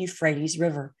great Euphrates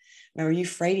River. Remember,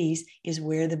 Euphrates is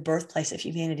where the birthplace of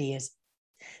humanity is.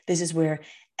 This is where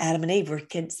Adam and Eve were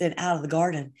sent out of the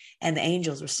garden, and the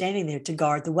angels were standing there to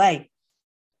guard the way.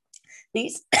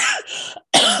 These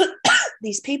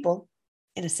people,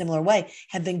 in a similar way,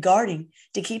 have been guarding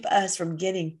to keep us from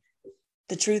getting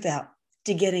the truth out,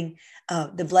 to getting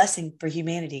the blessing for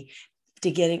humanity,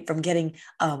 from getting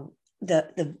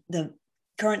the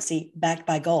currency backed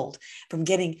by gold, from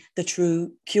getting the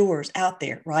true cures out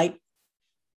there, right?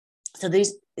 So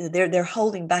they're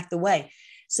holding back the way.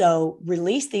 So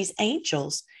release these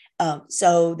angels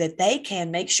so that they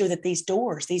can make sure that these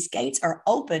doors, these gates are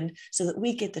opened so that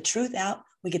we get the truth out,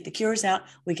 we get the cures out,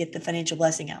 we get the financial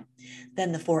blessing out.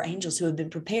 Then the four angels who have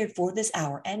been prepared for this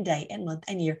hour and day and month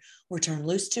and year were turned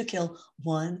loose to kill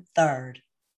 1/3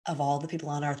 of all the people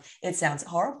on earth. It sounds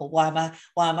horrible. Why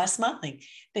am I smiling?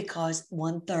 Because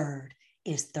 1/3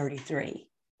 is 33.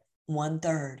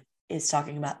 1/3 is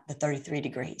talking about the 33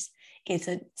 degrees. It's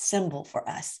a symbol for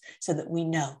us so that we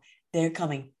know they're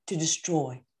coming to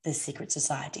destroy the secret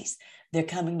societies. They're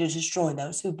coming to destroy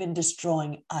those who've been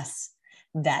destroying us.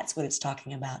 That's what it's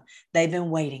talking about. They've been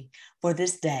waiting for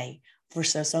this day for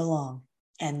so long.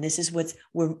 And this is what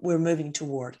we're moving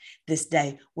toward, this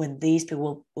day when these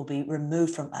people will be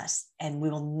removed from us and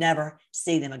we will never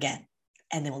see them again.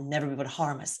 And they will never be able to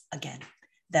harm us again.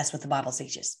 That's what the Bible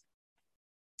teaches.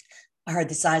 I heard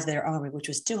the size of their army, which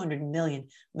was 200 million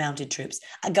mounted troops.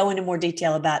 I go into more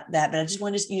detail about that, but I just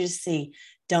wanted you to see,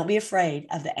 don't be afraid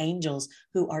of the angels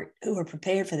who are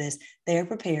prepared for this. They are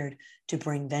prepared to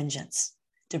bring vengeance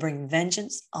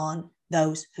on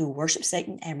those who worship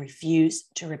Satan and refuse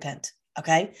to repent.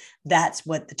 Okay, that's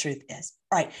what the truth is.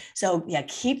 All right. So yeah,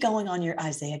 keep going on your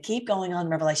Isaiah, keep going on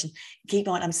Revelation, keep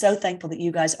going. I'm so thankful that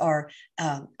you guys are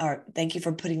thank you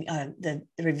for putting the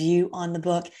review on the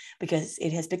book, because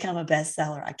it has become a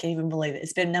bestseller. I can't even believe it.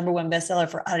 It's been #1 bestseller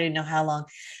for I don't even know how long.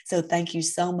 So thank you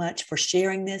so much for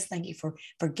sharing this. Thank you for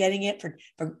getting it, for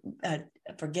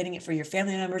getting it for your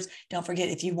family members. Don't forget,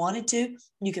 if you wanted to,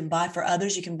 you can buy for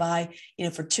others. You can buy,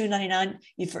 for $2.99.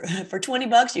 For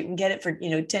 $20, you can get it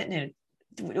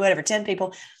for 10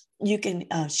 people. You can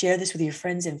share this with your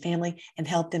friends and family and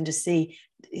help them to see,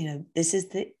 this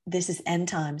is end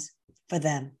times for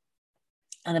them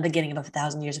and the beginning of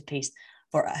 1,000 years of peace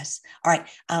for us. All right.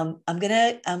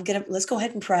 Let's go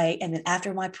ahead and pray. And then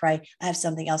after my pray, I have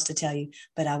something else to tell you,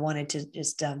 but I wanted to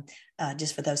just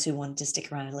for those who wanted to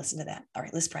stick around and listen to that. All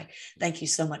right, let's pray. Thank you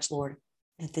so much, Lord.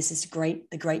 That this is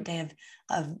the great day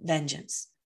of vengeance.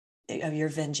 of your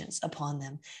vengeance upon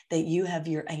them, that you have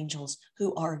your angels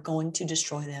who are going to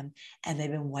destroy them. And they've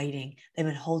been waiting. They've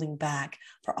been holding back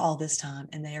for all this time,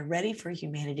 and they are ready for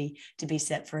humanity to be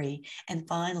set free. And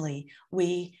finally,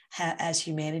 we as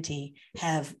humanity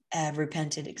have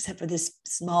repented, except for this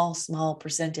small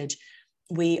percentage.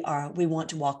 We want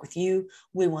to walk with you.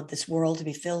 We want this world to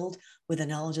be filled with the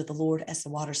knowledge of the Lord as the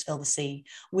waters fill the sea.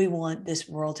 We want this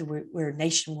world to where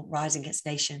nation won't rise against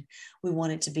nation. We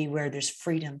want it to be where there's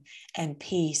freedom and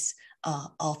peace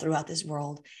all throughout this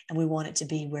world. And we want it to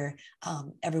be where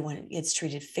everyone gets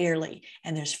treated fairly,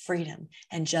 and there's freedom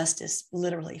and justice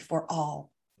literally for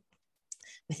all.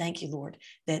 We thank you, Lord,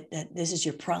 that this is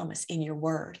your promise in your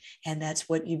word. And that's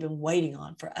what you've been waiting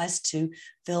on, for us to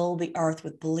fill the earth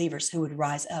with believers who would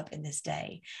rise up in this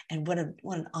day. And what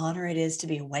an honor it is to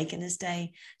be awake in this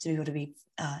day, to be able to be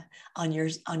on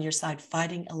your side,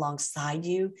 fighting alongside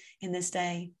you in this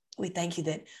day. We thank you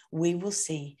that we will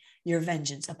see your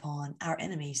vengeance upon our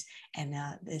enemies. And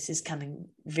this is coming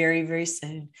very, very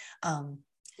soon.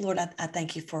 Lord, I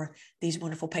thank you for these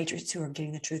wonderful patriots who are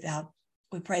getting the truth out.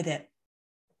 We pray that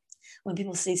when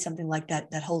people see something like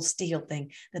that whole Steele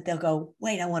thing, that they'll go,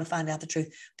 wait, I want to find out the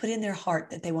truth. Put in their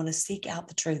heart that they want to seek out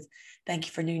the truth. Thank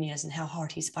you for Nunes and how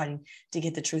hard he's fighting to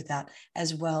get the truth out,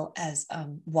 as well as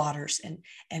Waters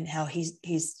and how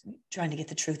he's trying to get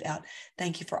the truth out.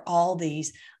 Thank you for all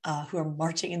these who are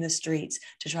marching in the streets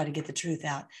to try to get the truth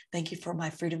out. Thank you for my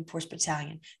Freedom Force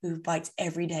Battalion, who fights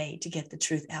every day to get the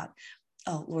truth out.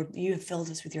 Oh, Lord, you have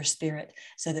filled us with your spirit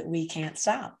so that we can't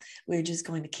stop. We're just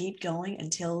going to keep going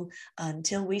until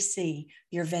we see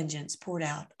your vengeance poured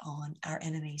out on our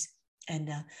enemies. And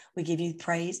we give you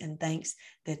praise and thanks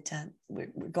that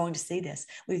we're going to see this.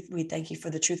 We thank you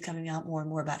for the truth coming out more and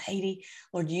more about Haiti.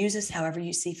 Lord, use us however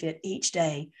you see fit each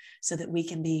day so that we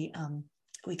can be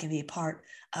a part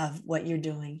of what you're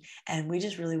doing. And we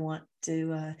just really want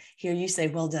to hear you say,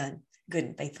 well done, good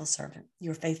and faithful servant.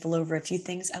 You're faithful over a few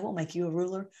things. I will make you a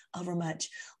ruler over much.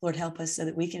 Lord, help us so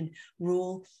that we can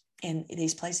rule in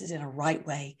these places in a right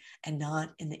way and not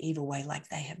in the evil way like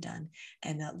they have done.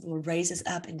 And Lord, raise us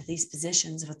up into these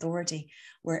positions of authority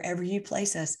wherever you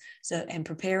place us, and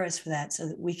prepare us for that so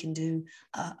that we can do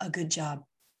a good job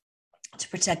to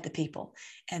protect the people.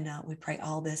 And we pray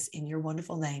all this in your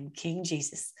wonderful name, King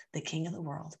Jesus, the King of the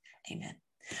world. Amen.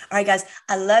 All right, guys,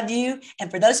 I love you.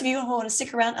 And for those of you who want to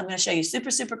stick around, I'm going to show you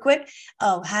super quick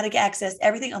how to access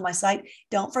everything on my site.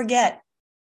 Don't forget,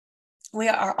 we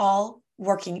are all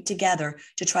working together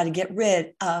to try to get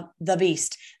rid of the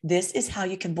beast. This is how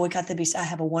you can boycott the beast. I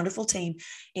have a wonderful team.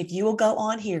 If you will go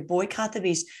on here, boycott the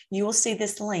beast, you will see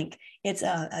this link. It's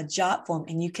a job form,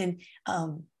 and you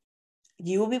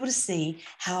will be able to see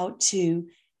how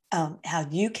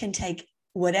you can take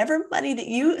whatever money that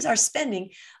you are spending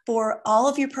for all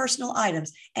of your personal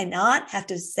items and not have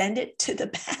to send it to the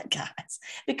bad guys,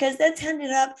 because that's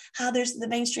ended up how there's the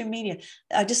mainstream media.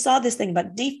 I just saw this thing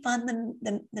about defund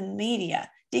the media.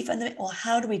 Well,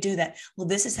 how do we do that? Well,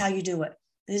 this is how you do it.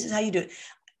 This is how you do it.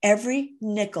 Every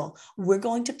nickel, we're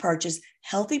going to purchase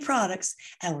healthy products,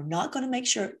 and we're going to make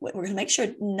sure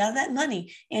none of that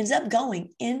money ends up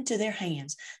going into their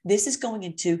hands. This is going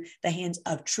into the hands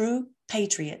of true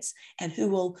patriots, and who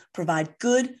will provide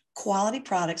good quality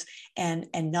products and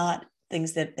not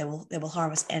things that will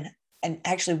harm us, and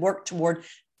actually work toward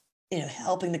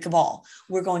helping the cabal.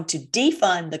 We're going to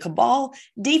defund the cabal,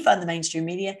 defund the mainstream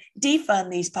media, defund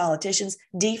these politicians,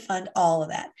 defund all of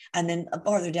that. And then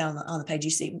farther down on the page,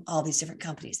 you see all these different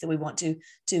companies that we want to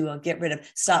get rid of.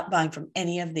 Stop buying from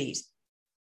any of these.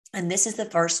 And this is the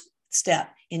first step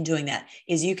in doing that,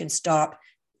 is you can stop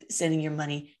sending your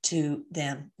money to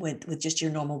them with just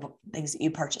your normal things that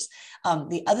you purchase.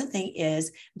 The other thing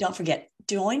is, don't forget,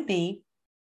 join me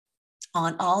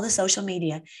on all the social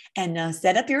media and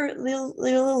set up your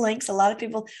little links. A lot of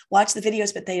people watch the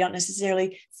videos, but they don't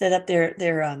necessarily set up they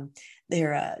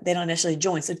don't necessarily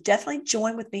join. So definitely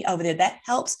join with me over there. That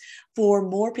helps for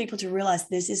more people to realize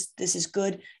this is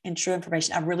good and true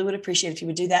information. I really would appreciate if you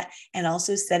would do that, and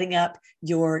also setting up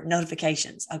your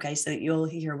notifications. Okay, so that you'll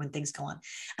hear when things go on.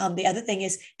 The other thing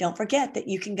is, don't forget that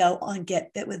you can go on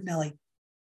Get Fit with Melly.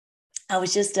 I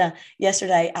was just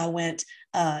yesterday, I went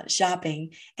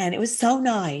shopping, and it was so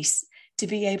nice to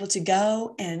be able to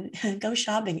go and go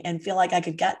shopping and feel like I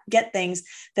could get things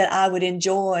that I would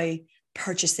enjoy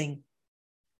purchasing.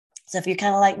 So if you're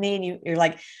kind of like me and you're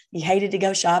like, you hated to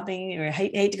go shopping, or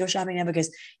hate to go shopping now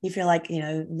because you feel like,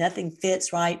 nothing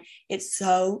fits right. It's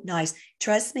so nice.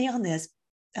 Trust me on this.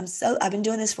 I've been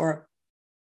doing this for,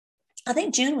 I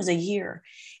think June was a year,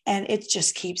 and it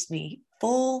just keeps me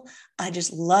full. I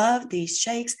just love these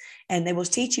shakes, and they will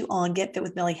teach you on Get Fit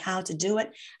with Millie how to do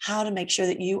it, how to make sure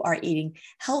that you are eating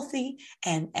healthy,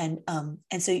 and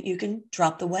so you can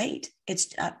drop the weight.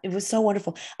 It was so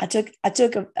wonderful. I took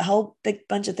a whole big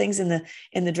bunch of things in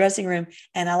the dressing room,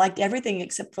 and I liked everything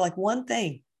except for like one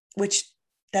thing, which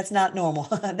that's not normal.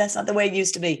 That's not the way it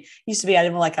used to be. I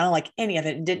don't like any of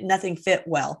it. Nothing fit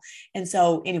well. And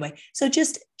so anyway, so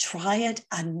just try it.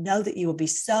 I know that you will be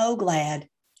so glad.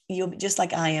 You'll be just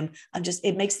like I am.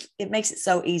 It makes it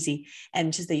so easy.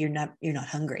 And just that you're not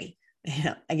hungry,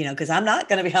 because I'm not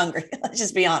going to be hungry. Let's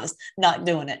just be honest, not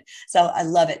doing it. So I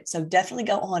love it. So definitely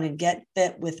go on and Get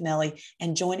Fit with Melly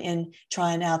and join in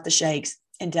trying out the shakes,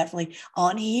 and definitely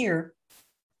on here,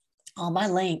 all my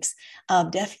links,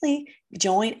 definitely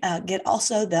join, get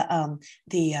also the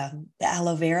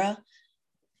aloe vera.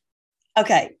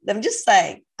 Okay. Let me just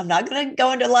say, I'm not going to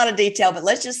go into a lot of detail, but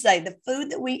let's just say the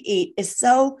food that we eat is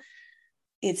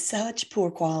it's such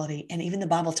poor quality. And even the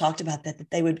Bible talked about that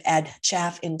they would add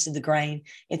chaff into the grain.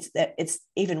 It's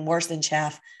even worse than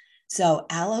chaff. So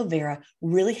aloe vera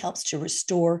really helps to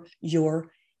restore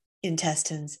your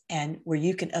intestines, and where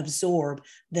you can absorb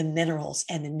the minerals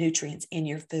and the nutrients in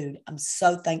your food. I'm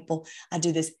so thankful. I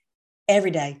do this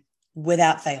every day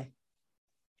without fail.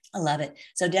 I love it.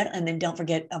 So definitely, and then don't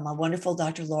forget, my wonderful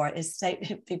Dr. Laura is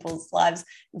saving people's lives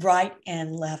right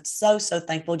and left. So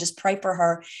thankful. Just pray for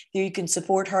her. You can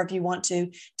support her if you want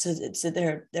to. So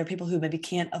there are people who maybe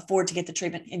can't afford to get the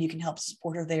treatment, and you can help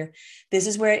support her there. This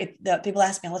is where people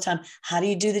ask me all the time, how do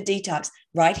you do the detox?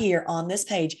 Right here on this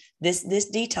page, this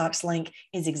detox link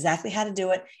is exactly how to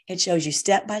do it. It shows you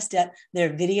step by step. There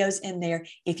are videos in there.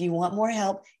 If you want more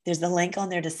help, there's the link on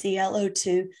there to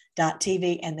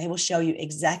clo2.tv, and they will show you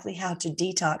exactly how to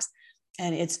detox.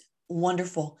 And it's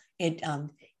wonderful. It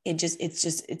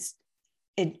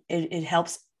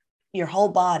helps your whole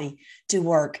body to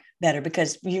work better,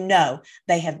 because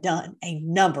they have done a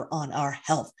number on our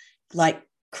health like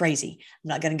crazy. I'm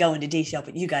not going to go into detail,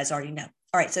 but you guys already know.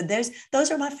 All right, so those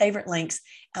are my favorite links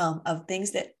of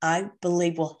things that I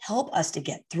believe will help us to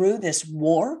get through this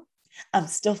war. I'm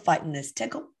still fighting this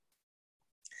tickle.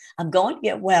 I'm going to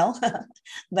get well,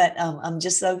 but I'm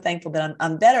just so thankful that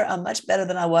I'm better. I'm much better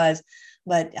than I was,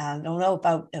 but I don't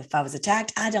know if I was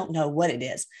attacked. I don't know what it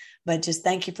is, but just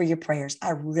thank you for your prayers. I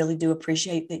really do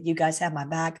appreciate that you guys have my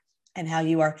back and how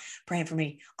you are praying for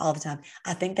me all the time.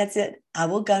 I think that's it. I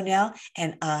will go now,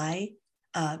 and I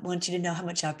want you to know how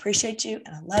much I appreciate you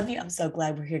and I love you. I'm so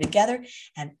glad we're here together,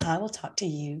 and I will talk to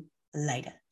you later.